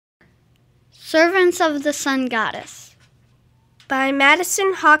Servants of the Sun Goddess. By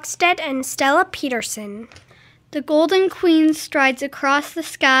Madison, Hokstad, and Stella Peterson. The Golden Queen strides across the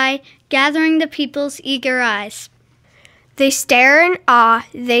sky, gathering the people's eager eyes. They stare in awe,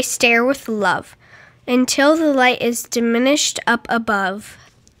 they stare with love, until the light is diminished up above.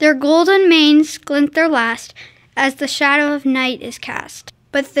 Their golden manes glint their last, as the shadow of night is cast.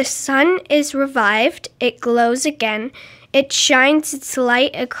 But the sun is revived, it glows again, it shines its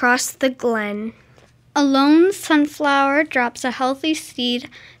light across the glen. A lone sunflower drops a healthy seed,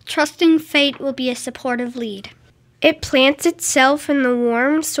 trusting fate will be a supportive lead. It plants itself in the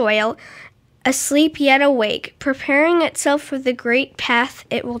warm soil, asleep yet awake, preparing itself for the great path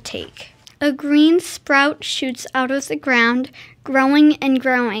it will take. A green sprout shoots out of the ground, growing and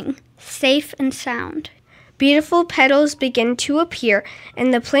growing, safe and sound. Beautiful petals begin to appear,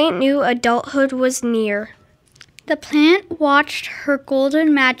 and the plant knew adulthood was near. The plant watched her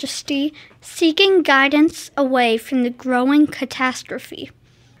golden majesty, seeking guidance away from the growing catastrophe.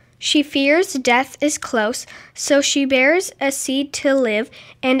 She fears death is close, so she bears a seed to live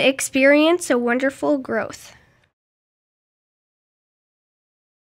and experience a wonderful growth.